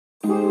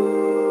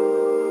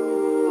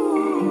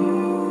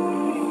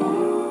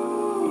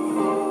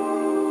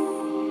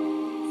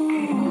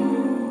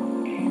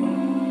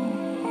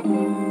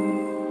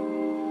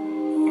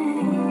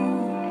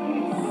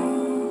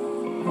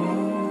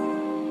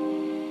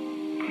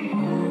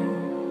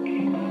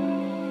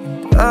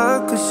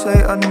I could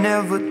say I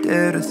never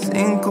dare to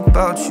think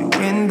about you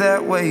in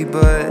that way,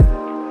 but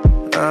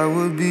I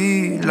would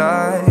be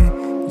lying.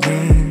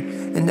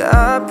 And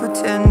I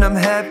pretend I'm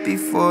happy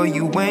for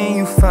you when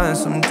you find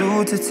some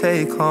dude to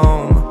take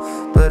home.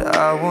 But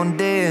I won't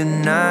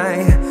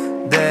deny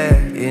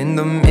that in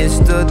the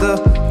midst of the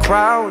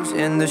crowds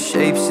and the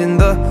shapes in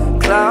the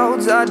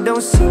clouds, I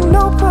don't see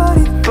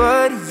nobody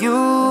but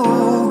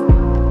you.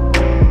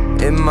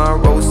 In my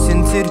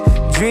rose-tinted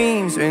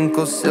dreams,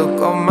 wrinkled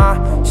silk on my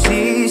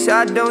sheets,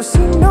 I don't see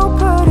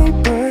nobody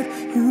but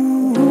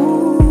you.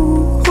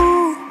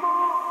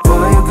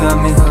 Boy, you got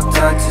me hooked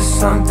on to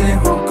something.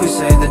 Who could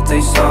say that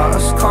they saw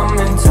us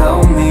coming?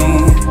 Tell me,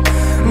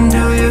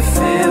 do you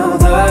feel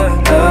the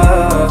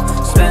love?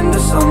 Spend a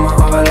summer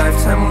or a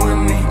lifetime with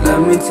me. Let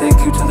me take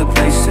you to the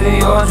place of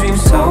your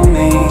dreams. Tell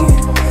me,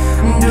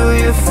 do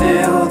you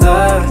feel the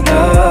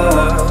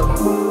love?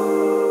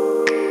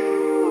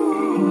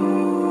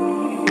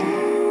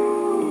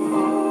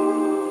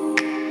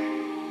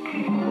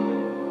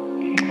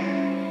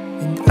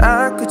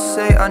 I could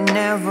say I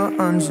never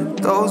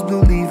unzipped those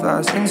blue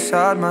Levi's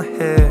inside my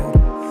head,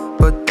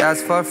 but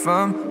that's far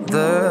from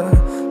the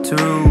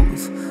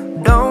truth.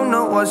 Don't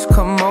know what's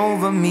come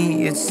over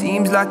me. It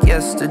seems like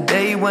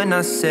yesterday when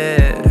I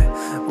said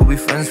we'll be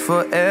friends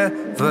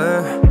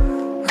forever.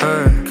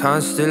 Heard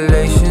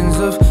constellations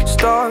of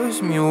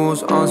stars,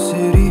 mules on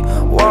city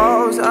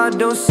walls. I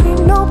don't see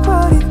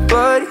nobody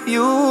but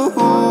you.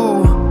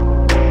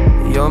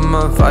 You're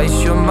my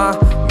vice, you're my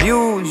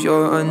muse,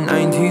 you're a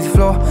 19th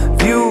floor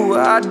view.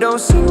 I don't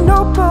see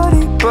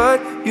nobody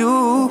but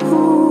you.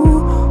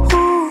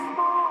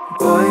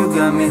 Boy, you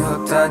got me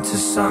hooked on to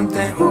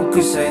something. Who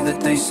could say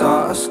that they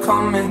saw us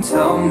coming?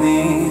 Tell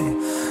me,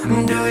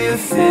 do you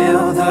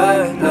feel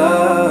that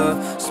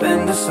love?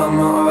 Spend a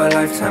summer or a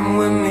lifetime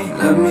with me.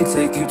 Let me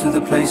take you to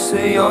the place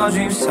of your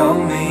dreams. Tell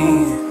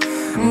me,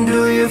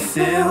 do you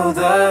feel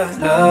that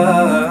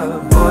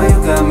love? Boy, you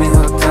got me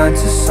hooked on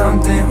to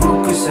something.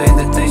 Who could say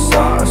that they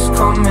saw us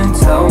coming?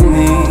 Tell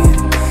me,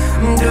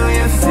 do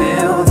you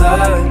feel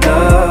that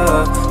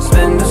love?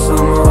 Spend a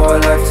summer or a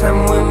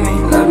lifetime with me.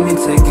 Let me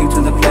take you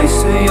to the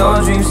place of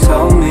your dreams.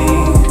 Tell me,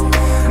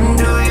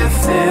 do you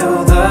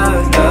feel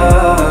that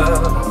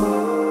love?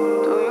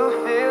 Do you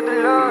feel the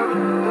love?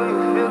 Do you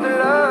feel the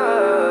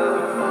love?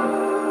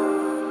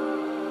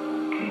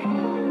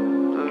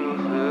 Do you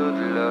feel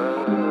the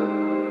love?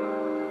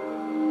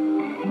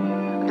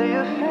 Do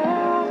you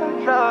feel the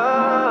love?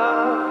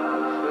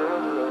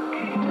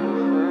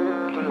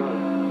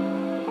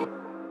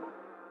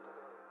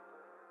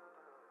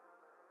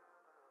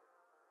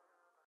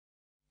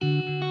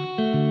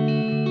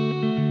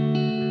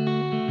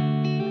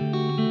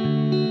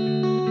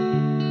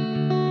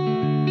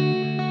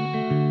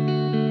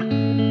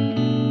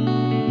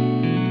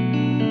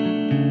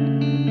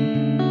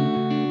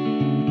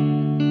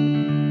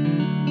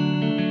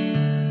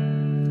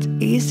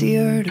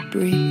 Easier to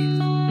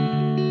breathe.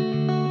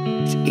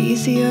 It's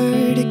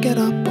easier to get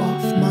up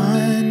off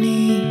my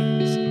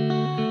knees.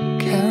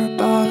 Care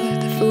about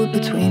the food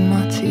between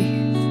my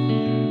teeth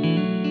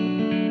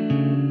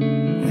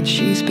when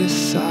she's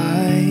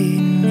beside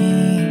me.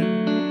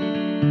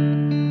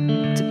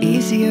 It's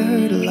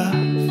easier to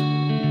laugh.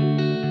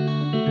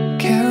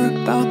 Care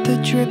about the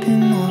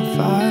dripping of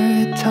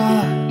our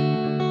tie.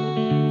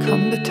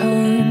 Come to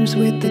terms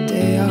with the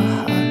day I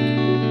had.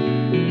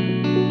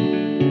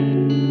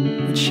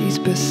 She's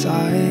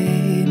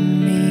beside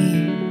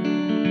me.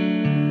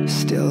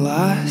 Still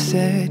I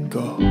said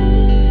go.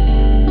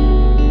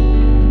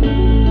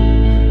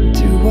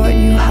 Do what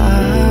you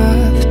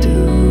have to,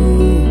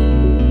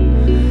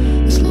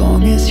 as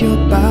long as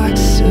you're back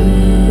soon.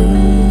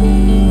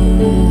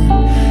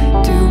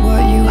 Do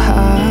what you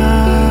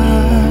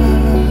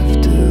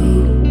have to.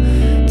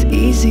 It's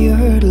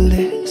easier to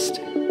list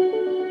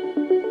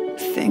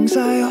things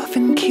I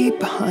often keep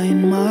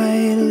behind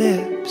my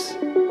lips.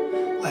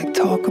 Like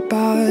talk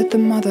about the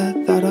mother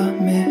that I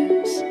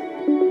miss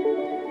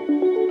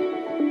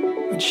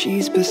when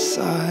she's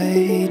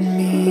beside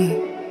me.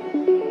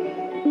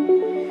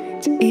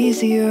 It's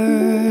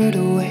easier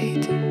to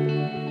wait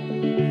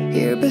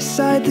here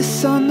beside the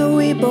sun that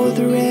we both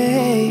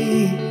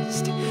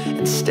raised,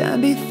 and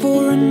stand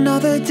before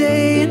another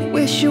day and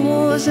wish it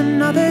was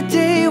another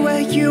day where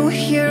you were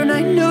here and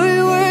I knew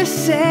you were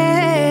safe.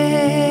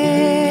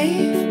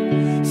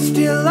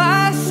 Still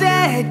I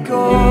said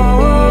go.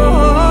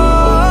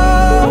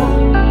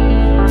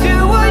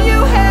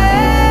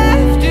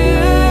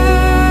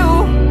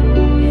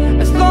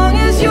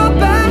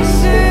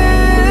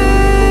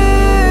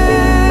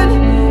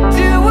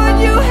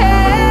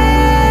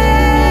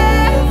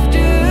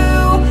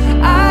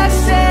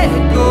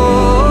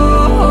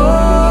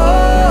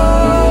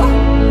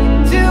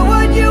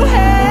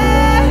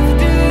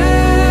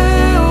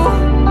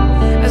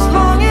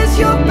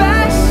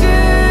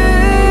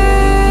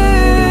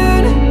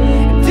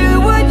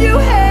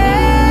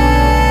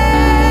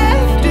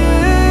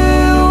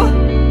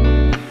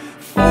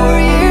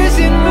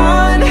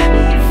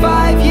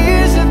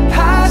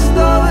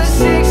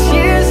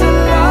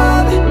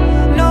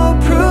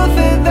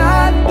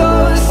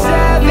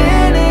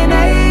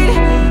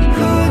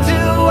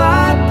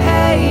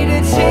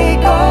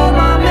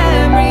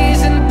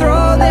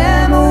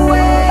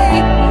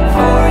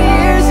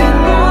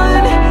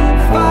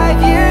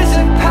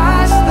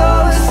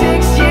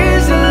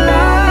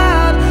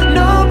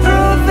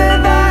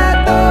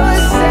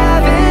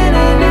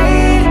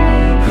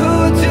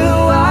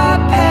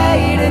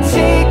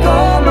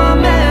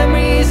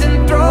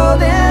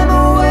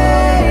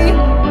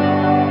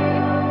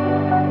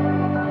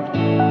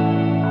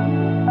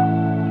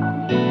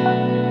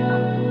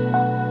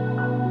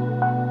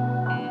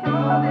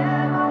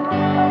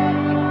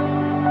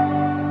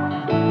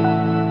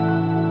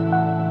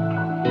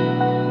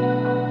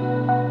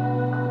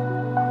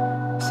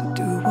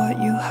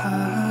 what you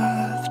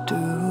have to,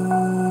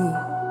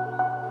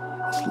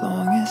 as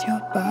long as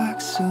you're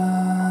back soon.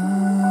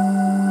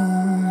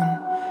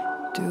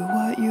 Do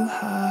what you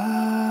have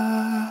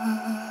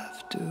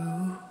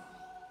to.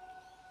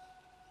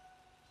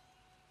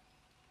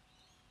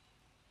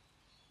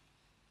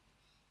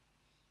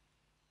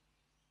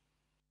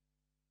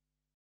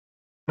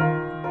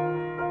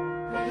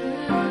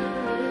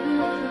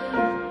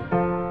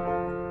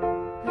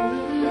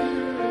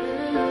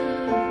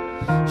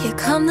 Here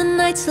come the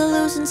nights of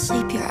losing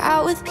sleep. You're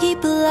out with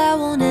people I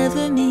won't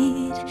ever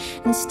meet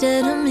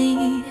instead of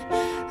me.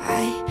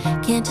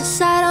 I can't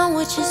decide on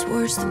which is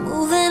worse, the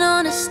moving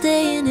on or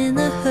staying in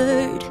the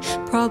hurt.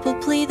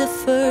 Probably the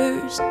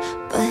first,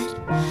 but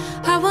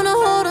I wanna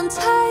hold on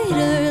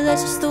tighter.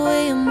 That's just the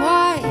way I'm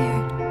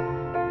wired.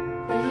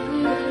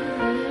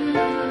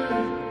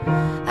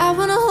 I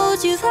wanna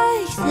hold you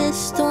like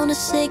this, don't wanna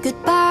say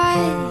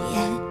goodbye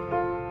yet.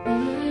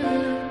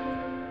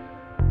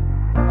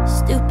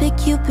 Stupid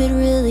Cupid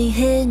really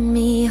hit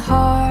me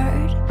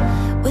hard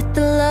with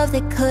the love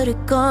that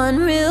could've gone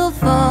real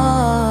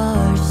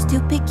far.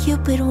 Stupid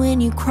Cupid,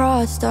 when you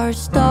crossed our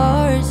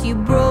stars, you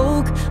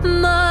broke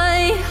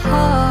my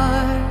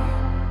heart.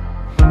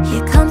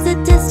 Here comes the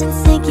distance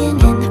sinking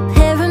in, the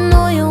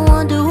paranoia,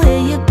 wonder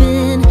where you've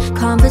been.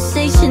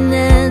 Conversation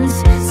ends,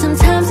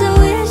 sometimes I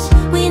wish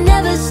we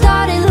never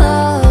started.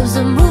 Love's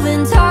a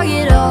moving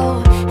target,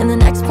 oh, and the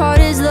next part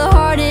is the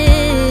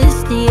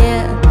hardest,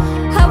 yeah.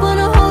 I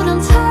wanna hold on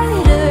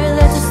tighter,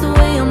 that's just the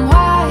way I'm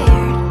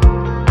wired.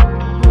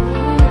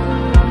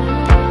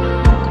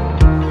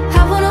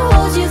 I wanna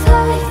hold you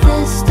like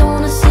this, don't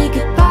wanna say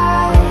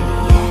goodbye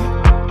yet.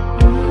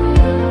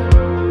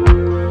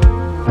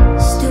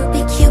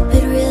 Stupid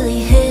Cupid really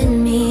hit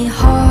me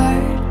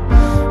hard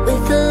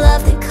with the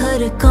love that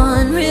could've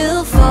gone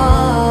real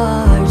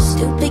far.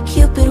 Stupid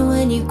Cupid,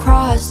 when you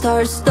crossed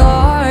our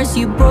stars,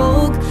 you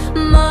broke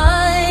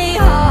my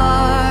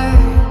heart.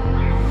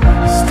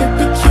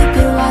 Stupid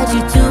Cupid, why'd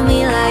you do me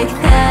like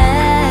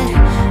that?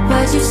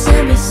 Why'd you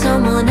send me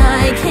someone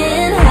I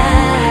can't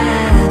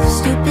have?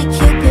 Stupid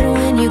Cupid,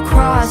 when you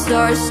crossed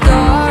our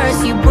stars,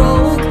 you broke